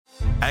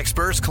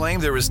Experts claim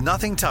there is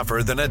nothing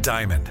tougher than a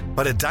diamond.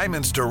 But at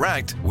Diamonds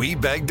Direct, we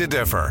beg to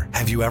differ.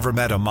 Have you ever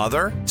met a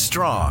mother?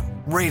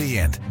 Strong,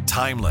 radiant,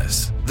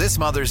 timeless. This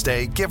Mother's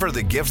Day, give her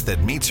the gift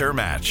that meets her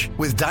match.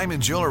 With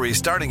diamond jewelry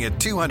starting at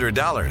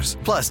 $200.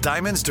 Plus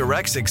Diamonds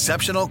Direct's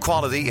exceptional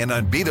quality and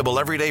unbeatable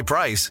everyday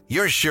price,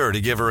 you're sure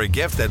to give her a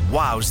gift that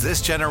wows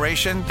this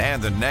generation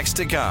and the next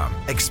to come.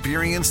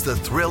 Experience the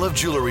thrill of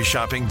jewelry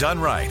shopping done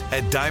right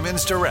at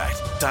Diamonds Direct.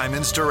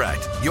 Diamonds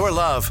Direct. Your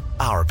love,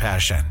 our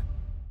passion.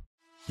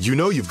 You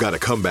know you've got a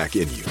comeback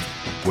in you.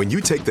 When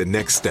you take the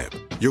next step,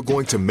 you're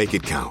going to make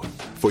it count.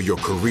 For your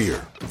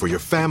career, for your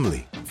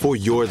family, for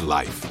your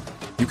life.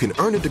 You can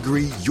earn a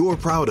degree you're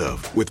proud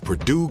of with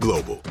Purdue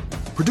Global.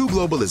 Purdue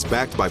Global is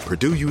backed by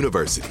Purdue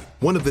University,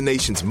 one of the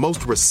nation's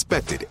most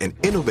respected and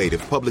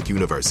innovative public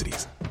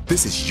universities.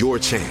 This is your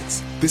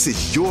chance. This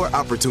is your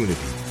opportunity.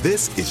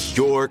 This is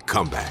your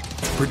comeback.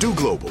 Purdue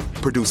Global,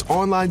 Purdue's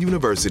online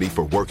university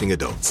for working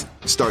adults.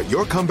 Start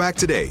your comeback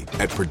today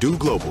at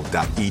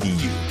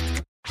purdueglobal.edu.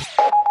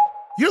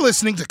 You're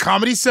listening to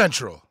Comedy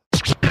Central.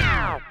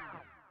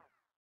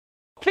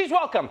 Please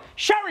welcome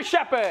Sherri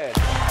Shepherd.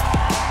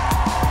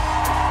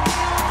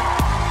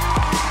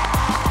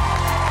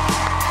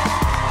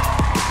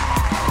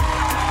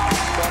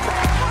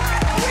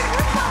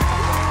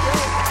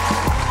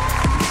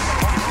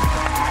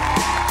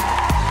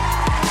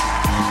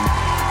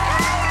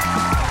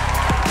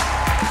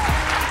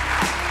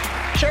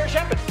 Sherri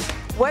Shepherd.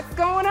 What's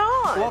going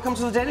on? Welcome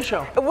to the Daily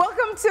Show.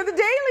 Welcome to the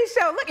Daily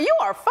Show. Look, you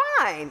are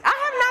fine. I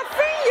have not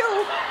seen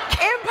you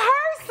in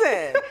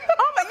person.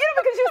 Oh my,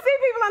 because you see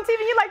people on TV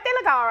and you're like, they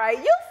look all right.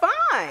 You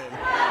fine.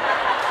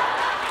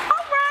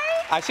 All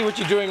right. I see what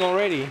you're doing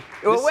already.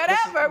 Well,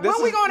 whatever.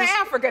 When we going to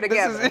Africa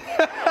together?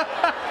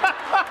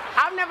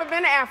 I've never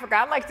been to Africa.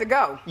 I'd like to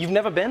go. You've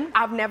never been?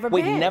 I've never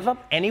Wait, been. never?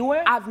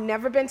 Anywhere? I've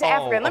never been to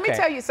Africa. And let me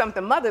tell you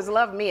something. Mothers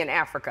love me in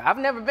Africa. I've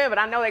never been, but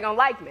I know they're going to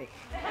like me.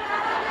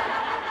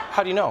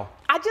 How do you know?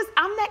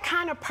 I'm that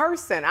kind of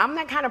person. I'm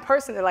that kind of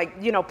person that, like,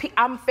 you know,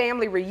 I'm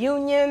family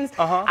reunions.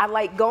 I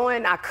like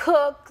going, I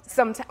cook.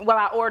 Well,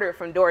 I order it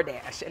from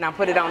DoorDash and I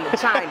put it on the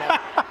China.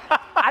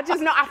 I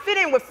just know I fit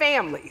in with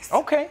families.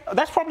 Okay.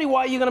 That's probably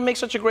why you're going to make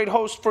such a great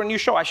host for a new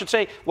show. I should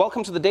say,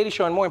 welcome to the Daily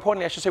Show. And more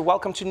importantly, I should say,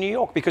 welcome to New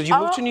York, because you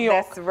moved to New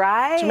York. That's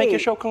right. To make your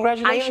show.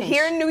 Congratulations. I am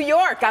here in New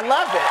York. I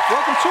love it.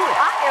 Welcome to it.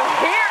 I am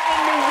here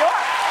in New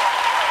York.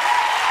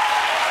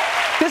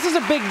 This is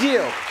a big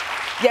deal.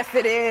 Yes,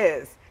 it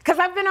is. Because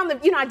I've been on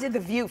I did The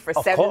View for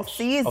 7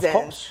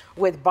 seasons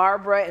with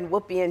Barbara and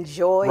Whoopi and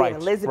Joy and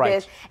Elizabeth.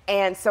 Right.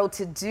 And so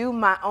to do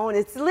my own,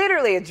 it's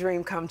literally a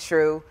dream come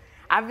true.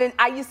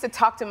 I used to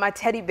talk to my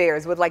teddy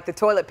bears with like the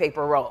toilet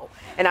paper roll.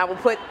 And I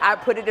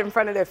put it in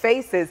front of their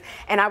faces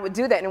and I would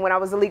do that. And when I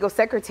was a legal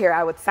secretary,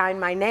 I would sign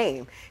my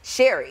name,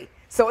 Sherri.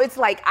 So it's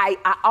like I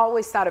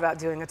always thought about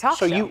doing a talk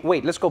show. So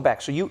let's go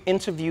back. So you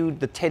interviewed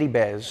the teddy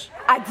bears.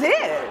 I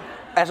did.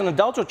 As an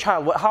adult or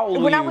child? How old were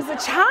you? When I was a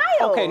child.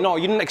 Okay, no,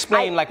 you didn't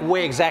explain like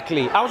where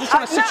exactly. I was just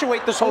trying to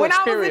situate this whole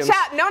experience. When I was a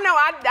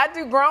child, I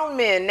do grown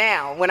men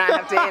now when I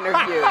have to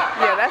interview.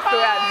 Yeah, that's what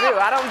I do.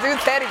 I don't do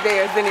teddy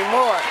bears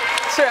anymore.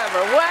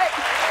 Trevor, what?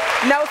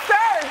 No, sir.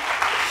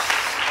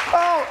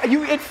 Oh,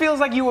 it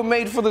feels like you were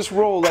made for this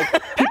role. Like,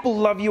 people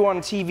love you on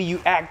TV, you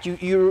act,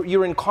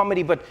 you're in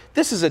comedy, but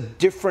this is a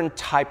different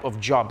type of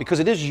job because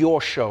it is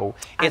your show.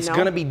 It's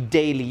going to be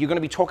daily. You're going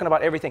to be talking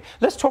about everything.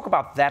 Let's talk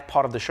about that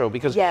part of the show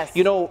because,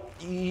 you know,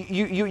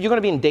 you're going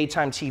to be in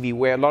daytime TV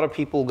where a lot of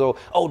people go,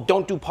 oh,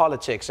 don't do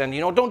politics and,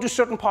 you know, don't do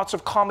certain parts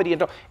of comedy.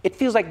 And it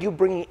feels like you're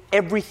bringing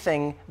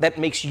everything that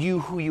makes you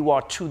who you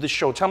are to the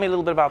show. Tell me a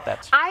little bit about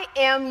that. I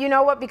am, you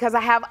know what, because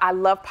I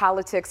love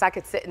politics. I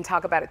could sit and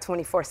talk about it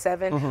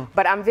 24/7.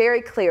 But I'm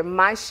very clear.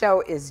 My show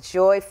is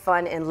joy,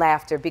 fun, and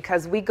laughter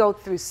because we go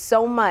through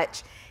so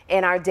much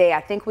in our day.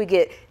 I think we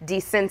get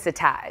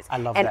desensitized. I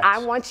love that. And I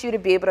want you to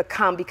be able to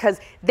come because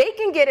they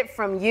can get it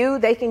from you.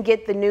 They can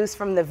get the news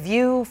from The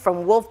View,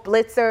 from Wolf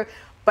Blitzer.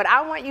 But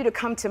I want you to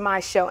come to my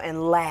show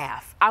and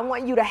laugh. I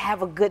want you to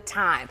have a good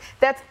time.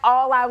 That's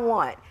all I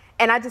want.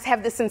 And I just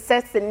have this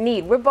incessant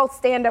need. We're both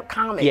stand-up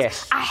comics.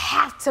 Yes. I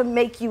have to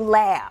make you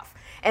laugh.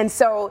 And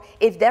so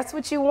if that's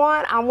what you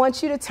want, I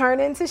want you to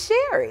turn into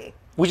Sherri.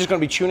 We're just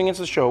going to be tuning into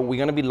the show. We're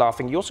going to be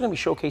laughing. You're also going to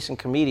be showcasing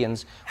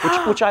comedians,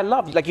 which I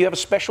love. Like, you have a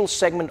special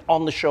segment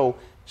on the show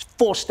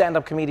for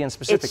stand-up comedians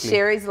specifically. It's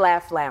Sherri's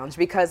Laugh Lounge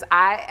because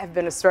I have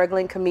been a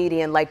struggling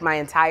comedian like my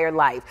entire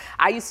life.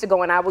 I used to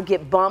go and I would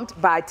get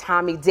bumped by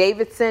Tommy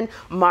Davidson,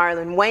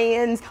 Marlon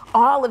Wayans,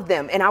 all of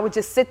them. And I would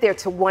just sit there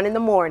till 1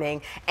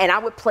 a.m. and I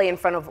would play in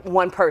front of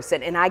one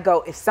person. And I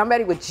go, if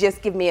somebody would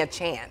just give me a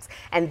chance.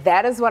 And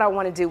that is what I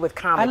want to do with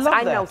comics.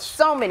 I know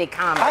so many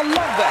comics. I love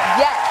that.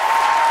 Yes.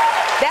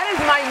 That is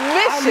my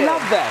mission. I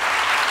love that.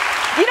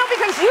 You know,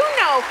 because you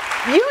know,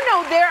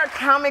 there are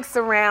comics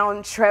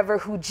around, Trevor,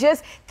 who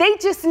just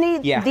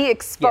need the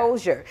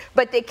exposure,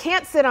 but they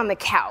can't sit on the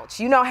couch.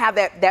 You know how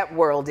that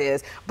world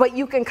is. But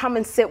you can come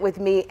and sit with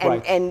me,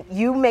 and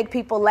you make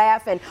people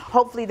laugh, and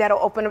hopefully that'll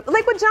open up.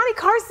 Like what Johnny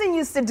Carson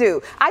used to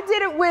do. I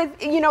did it with,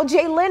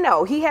 Jay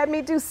Leno. He had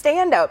me do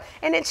stand-up,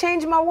 and it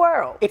changed my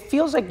world. It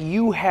feels like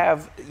you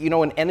have,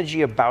 an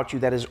energy about you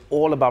that is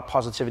all about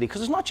positivity,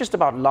 because it's not just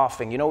about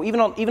laughing. Even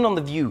on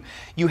The View,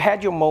 you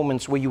had your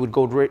moments where you would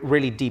go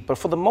really deep, but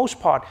for the most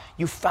part,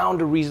 you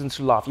found a reason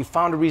to laugh. You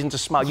found a reason to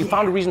smile. You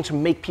found a reason to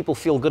make people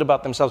feel good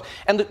about themselves.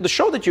 And the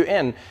show that you're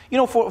in,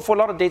 for a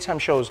lot of daytime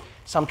shows,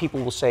 some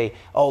people will say,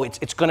 oh,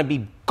 it's going to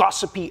be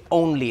gossipy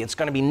only. It's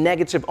going to be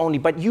negative only.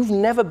 But you've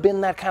never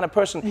been that kind of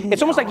person. No.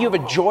 It's almost like you have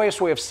a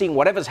joyous way of seeing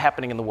whatever's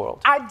happening in the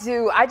world. I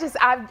do.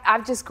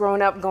 I've just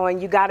grown up going,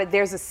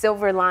 there's a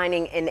silver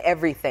lining in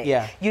everything.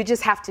 Yeah. You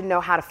just have to know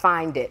how to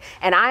find it.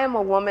 And I am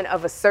a woman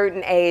of a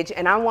certain age,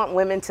 and I want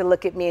women to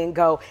look at me and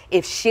go,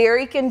 if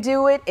Sherri can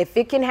do it, if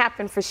it can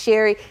happen for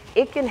Sherri,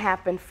 it can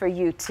happen for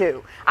you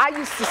too. I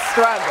used to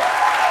struggle.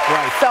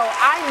 Right. So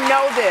I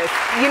know this.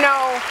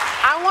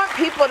 I want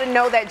people to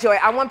know that joy.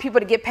 I want people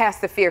to get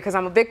past the fear, because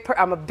I'm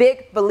a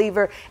big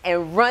believer,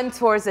 and run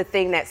towards the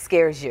thing that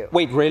scares you.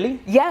 Wait, really?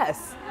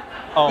 Yes.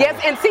 Oh.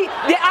 Yes, and see,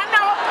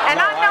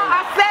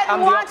 I sat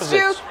and watched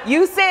you.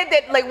 You said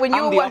that, like, when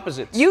you I'm the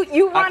opposite.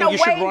 You run away. You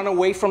should run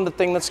away from the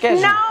thing that scares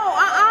you. No,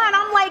 and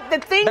I'm like, the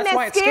thing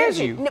that scares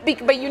you.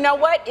 But you know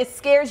what? It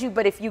scares you,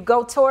 but if you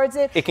go towards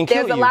it, it can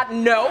kill you. There's a lot.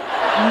 No,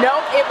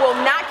 it will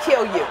not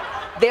kill you.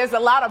 There's a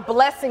lot of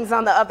blessings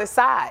on the other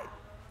side.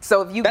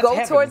 So if you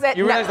go towards that,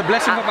 you realize the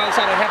blessings are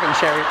outside of heaven,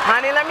 Sherri.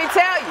 Honey, let me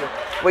tell you.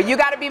 Well, you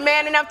got to be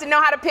man enough to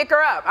know how to pick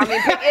her up.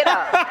 Pick it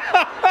up.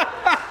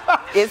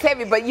 It's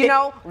heavy, but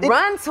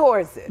run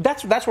towards it.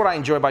 That's what I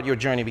enjoy about your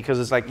journey, because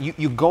it's like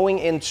you going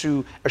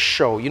into a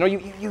show.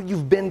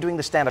 You've been doing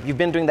the stand-up, you've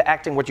been doing the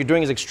acting. What you're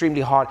doing is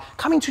extremely hard.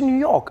 Coming to New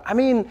York,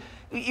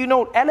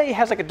 LA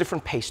has like a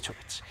different pace to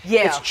it.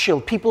 Yeah. It's chill.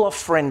 People are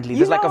friendly.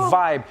 There's like a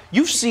vibe.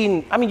 You've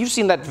seen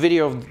that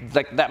video of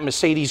like that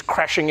Mercedes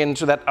crashing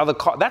into that other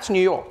car. That's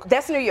New York.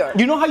 That's New York.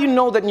 You know how you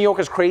know that New York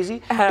is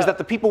crazy? Is that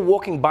the people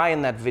walking by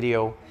in that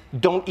video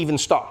don't even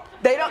stop.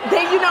 They don't.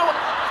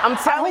 I'm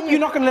telling you. You're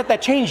not going to let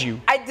that change you.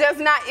 It does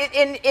not.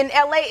 In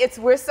LA,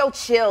 we're so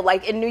chill.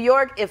 Like in New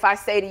York, if I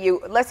say to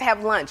you, let's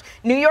have lunch,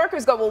 New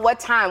Yorkers go, well, what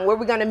time? Where are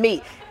we going to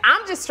meet?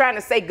 I'm just trying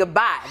to say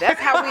goodbye. That's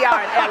how we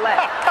are in LA.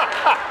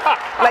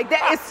 Like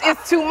that,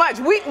 it's too much.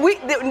 When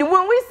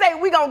we say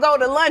we're going to go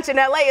to lunch in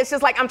LA, it's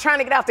just like I'm trying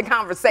to get out the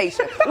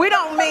conversation. We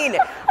don't mean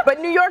it.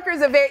 But New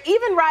Yorkers are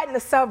even riding the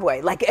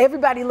subway, like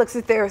everybody looks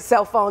at their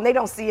cell phone. They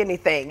don't see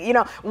anything.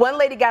 One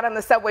lady got on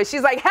the subway.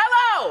 She's like,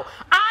 hello,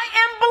 I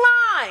am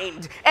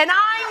blind and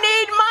I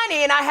need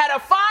money and I had a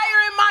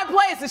fire in my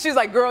place. And she's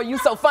like, girl, you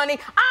so funny.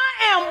 I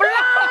am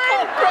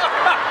blind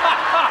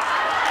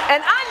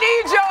and I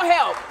need your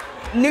help.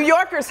 New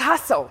Yorkers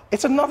hustle.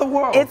 It's another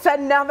world. It's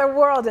another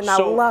world, and I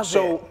love it.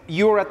 So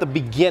you're at the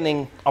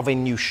beginning of a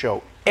new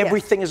show.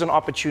 Everything is an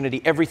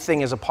opportunity.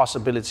 Everything is a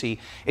possibility.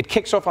 It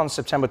kicks off on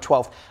September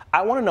 12th.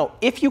 I want to know,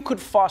 if you could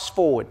fast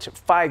forward to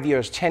 5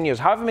 years, 10 years,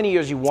 however many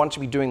years you want to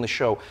be doing the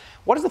show,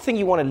 what is the thing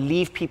you want to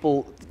leave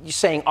people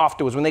saying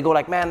afterwards when they go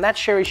like, man, that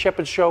Sherri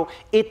Shepherd show,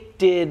 I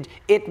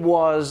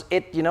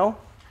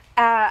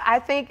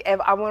think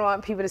I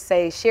want people to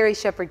say, Sherri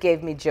Shepherd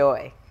gave me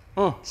joy.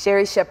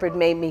 Sherri Shepherd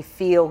made me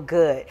feel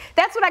good.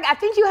 That's what I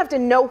think. You have to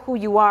know who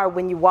you are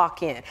when you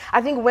walk in.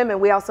 I think women,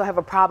 we also have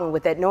a problem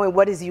with that, knowing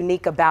what is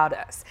unique about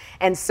us.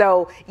 And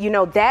so,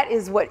 that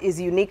is what is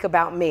unique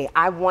about me.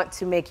 I want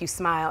to make you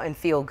smile and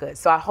feel good.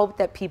 So I hope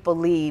that people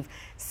leave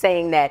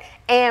saying that.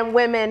 And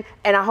women,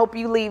 and I hope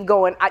you leave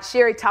going,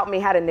 Sherri taught me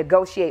how to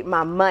negotiate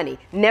my money.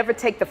 Never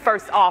take the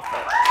first offer.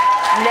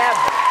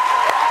 Never.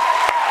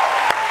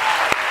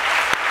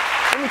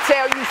 Let me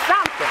tell you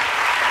something.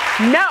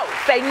 No.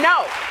 Say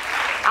no.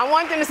 I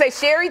want them to say,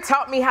 Sherri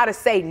taught me how to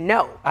say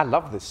no. I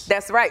love this.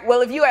 That's right.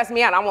 Well, if you ask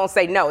me out, I won't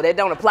say no. That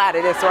don't apply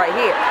to this right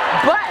here.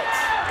 But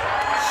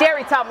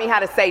Sherri taught me how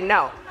to say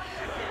no.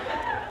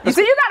 You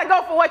see, you got to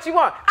go for what you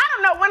want. I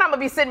don't know when I'm going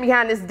to be sitting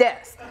behind this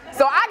desk.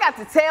 So I got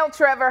to tell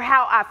Trevor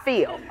how I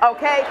feel,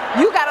 okay?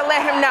 You got to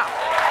let him know.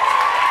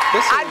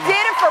 I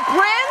did it for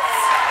Prince.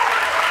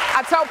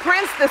 I told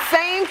Prince the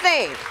same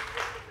thing.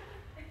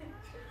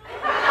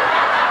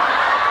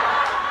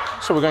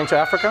 So we're going to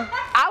Africa?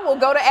 I will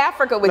go to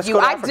Africa with you.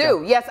 I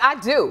do. Yes, I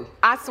do.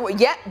 I swear.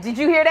 Yeah. Did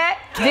you hear that?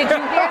 Did you hear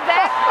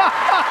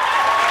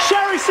that?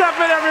 Sherri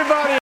Shepherd,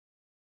 everybody.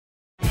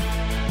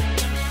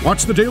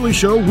 Watch The Daily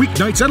Show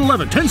weeknights at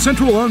 11, 10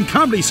 Central on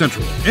Comedy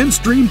Central. And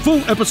stream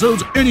full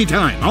episodes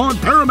anytime on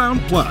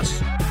Paramount+.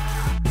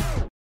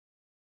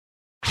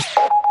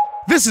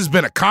 This has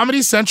been a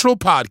Comedy Central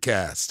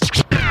podcast.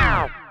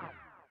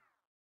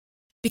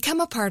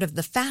 Become a part of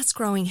the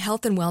fast-growing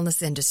health and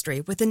wellness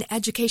industry with an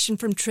education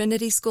from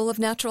Trinity School of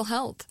Natural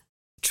Health.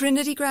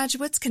 Trinity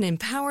graduates can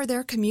empower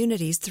their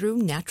communities through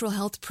natural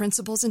health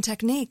principles and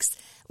techniques,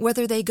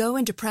 whether they go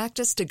into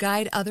practice to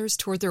guide others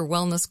toward their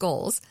wellness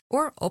goals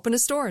or open a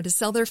store to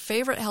sell their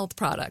favorite health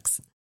products.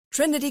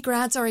 Trinity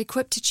grads are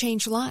equipped to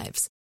change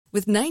lives.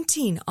 With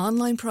 19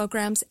 online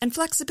programs and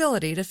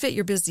flexibility to fit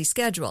your busy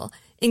schedule,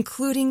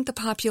 including the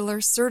popular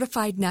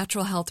Certified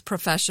Natural Health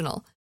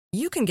Professional,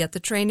 you can get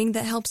the training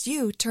that helps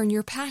you turn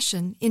your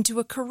passion into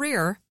a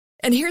career.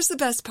 And here's the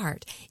best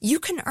part. You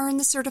can earn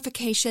the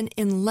certification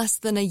in less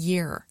than a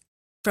year.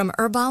 From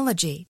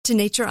herbology to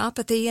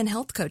naturopathy and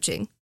health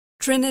coaching,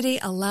 Trinity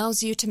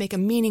allows you to make a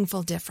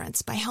meaningful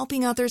difference by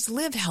helping others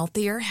live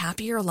healthier,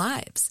 happier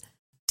lives.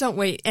 Don't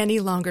wait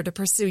any longer to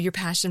pursue your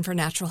passion for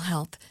natural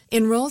health.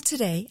 Enroll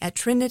today at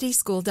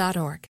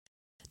trinityschool.org.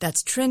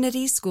 That's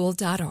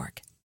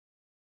trinityschool.org.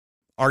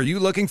 Are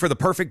you looking for the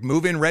perfect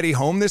move-in ready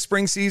home this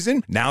spring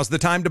season? Now's the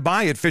time to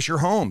buy at Fisher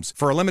Homes.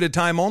 For a limited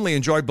time only,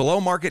 enjoy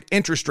below-market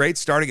interest rates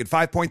starting at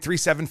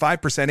 5.375%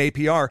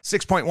 APR,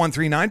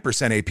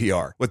 6.139%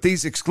 APR. With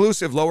these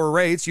exclusive lower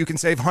rates, you can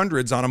save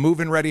hundreds on a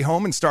move-in ready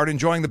home and start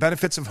enjoying the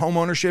benefits of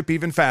homeownership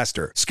even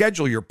faster.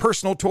 Schedule your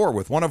personal tour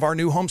with one of our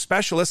new home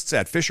specialists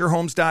at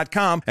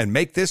FisherHomes.com and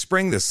make this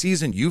spring the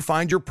season you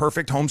find your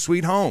perfect home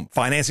sweet home.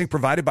 Financing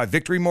provided by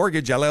Victory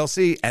Mortgage,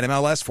 LLC,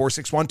 NMLS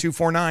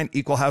 461249,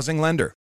 Equal Housing Lender.